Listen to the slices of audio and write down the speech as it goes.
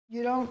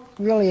You don't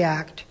really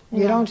act.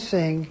 You don't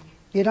sing.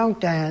 You don't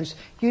dance.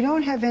 You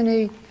don't have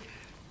any,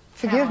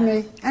 forgive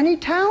me, any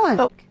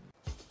talent.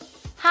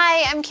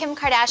 Hi, I'm Kim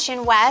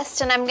Kardashian West,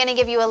 and I'm gonna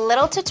give you a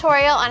little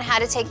tutorial on how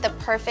to take the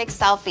perfect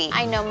selfie.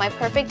 I know my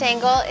perfect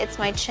angle, it's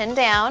my chin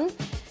down,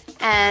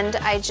 and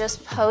I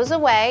just pose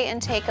away and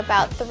take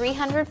about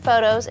 300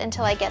 photos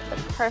until I get the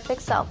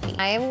perfect selfie.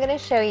 I am gonna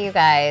show you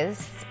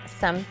guys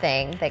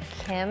something that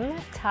Kim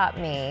taught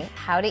me,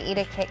 how to eat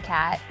a Kit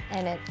Kat,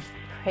 and it's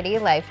pretty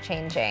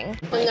life-changing.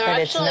 And there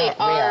actually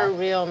are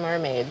real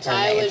mermaids.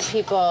 Why would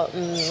people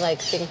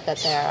think that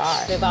there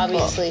are? They've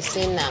obviously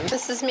seen them.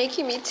 This is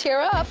making me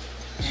tear up.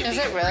 Is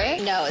it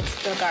really? No,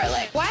 it's the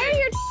garlic. Why are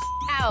your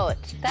out?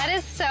 That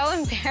is so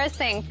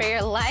embarrassing for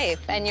your life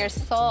and your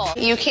soul.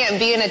 You can't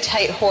be in a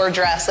tight whore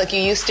dress like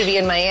you used to be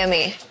in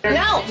Miami.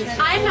 No,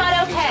 I'm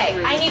not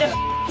okay. I need a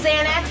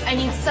Xanax. I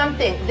need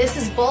something. This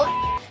is bull.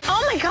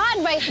 Oh my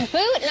God, my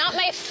boot, not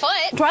my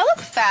foot. Do I look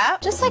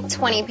fat? Just like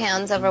 20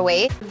 pounds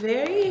overweight.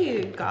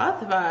 Very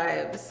goth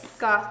vibes.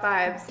 Goth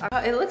vibes. Oh,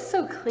 it looks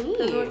so clean.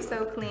 It looks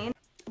so clean.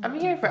 I'm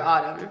here for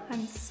autumn.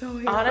 I'm so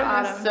here Autumn for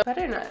autumn. is so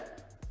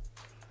butternut.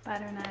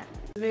 Butternut.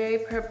 Very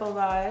purple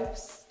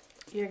vibes.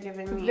 You're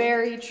giving me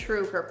Very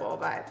true purple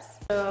vibes.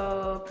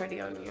 so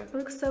pretty on you. It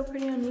looks so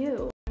pretty on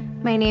you.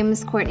 My name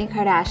is Kourtney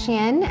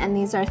Kardashian, and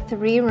these are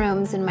 3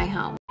 rooms in my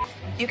home.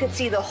 You could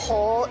see the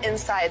whole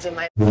insides of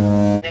my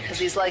because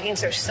these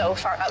leggings are so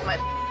far up my.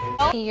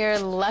 You're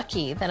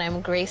lucky that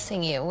I'm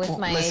gracing you with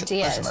my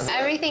ideas.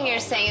 Everything you're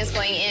saying is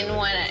going in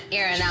one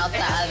ear and out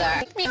the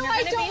other. No,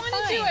 I don't want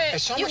to do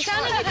it. You've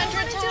done it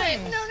 100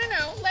 times. No,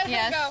 let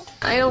it go.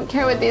 I don't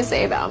care what they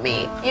say about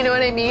me. You know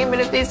what I mean? But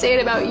if they say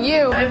it about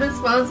you, I'm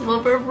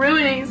responsible for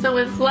ruining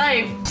someone's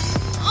life.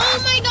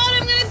 Oh my God,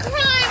 I'm gonna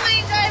cry.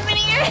 My God,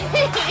 many ears.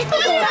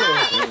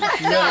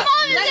 Mom,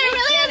 is there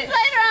really a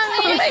spider on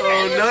me?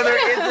 Oh, no, there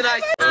isn't.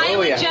 I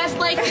would just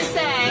like to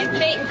say,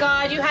 thank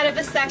God you had a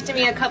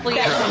vasectomy a couple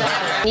years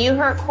ago. You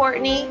hurt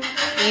Kourtney,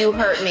 you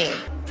hurt me.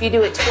 If you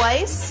do it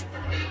twice,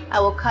 I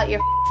will cut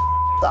your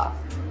off.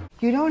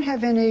 You don't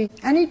have any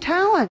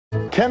talent.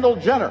 Kendall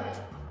Jenner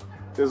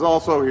is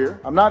also here.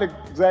 I'm not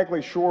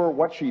exactly sure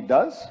what she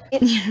does.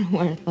 You're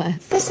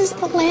worthless. This is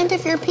the land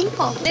of your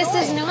people. This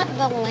is not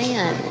the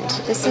land.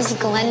 This is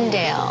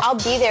Glendale. I'll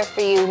be there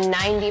for you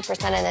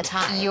 90% of the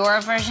time.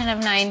 Your version of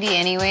 90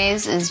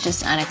 anyways is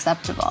just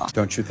unacceptable.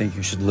 Don't you think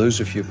you should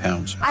lose a few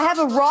pounds? I have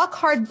a rock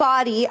hard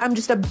body. I'm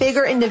just a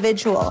bigger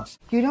individual.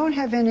 You don't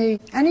have any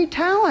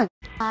talent.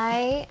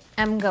 I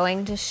am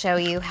going to show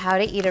you how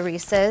to eat a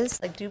Reese's.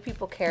 Like, do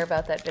people care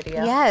about that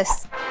video?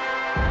 Yes.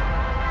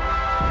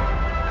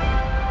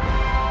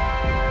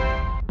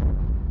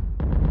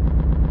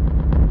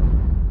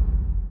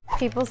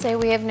 People say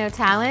we have no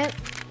talent.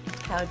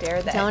 How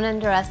dare they? Don't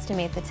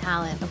underestimate the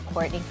talent of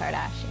Kourtney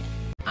Kardashian.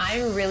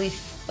 I really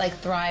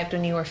thrived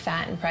when you were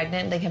fat and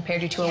pregnant. They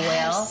compared you to a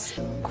whale.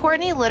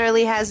 Kourtney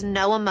literally has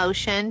no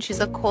emotion. She's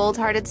a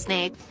cold-hearted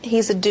snake.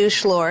 He's a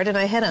douche lord, and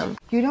I hit him.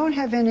 You don't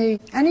have any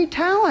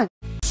talent.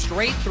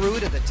 Straight through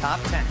to the top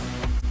 10.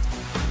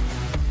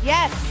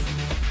 Yes.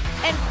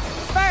 And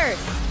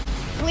first,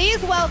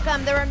 please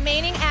welcome the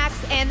remaining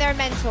acts and their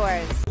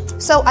mentors.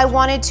 So I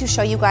wanted to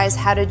show you guys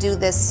how to do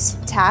this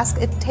task.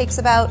 It takes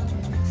about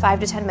 5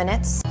 to 10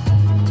 minutes.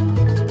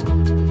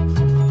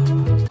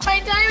 My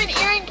diamond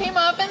earring came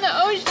off in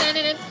the ocean and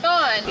it's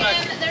gone.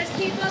 And there's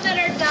people that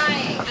are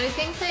dying. I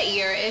think that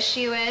your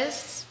issue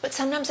is... But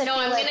sometimes I No,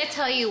 feel I'm like... going to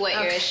tell you what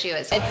your issue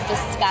is. It's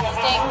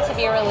disgusting to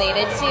be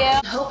related to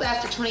you. I hope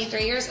after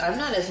 23 years, I'm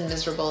not as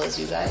miserable as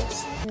you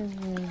guys.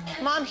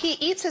 Mom, he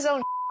eats his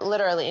own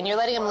literally, and you're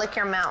letting him lick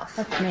your mouth.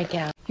 Let's make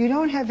out. You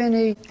don't have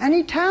any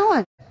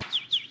talent.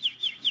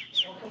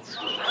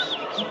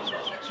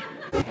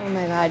 Oh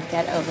my God,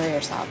 get over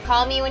yourself.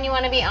 Call me when you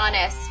want to be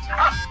honest.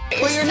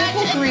 Well, your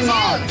nipples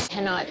remodeled.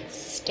 Cannot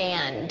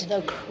stand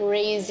the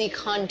crazy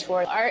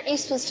contour. Aren't you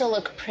supposed to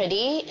look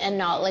pretty and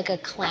not like a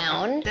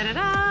clown?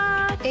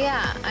 Da-da-da.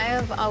 Yeah, I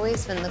have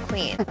always been the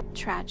queen.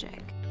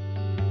 Tragic.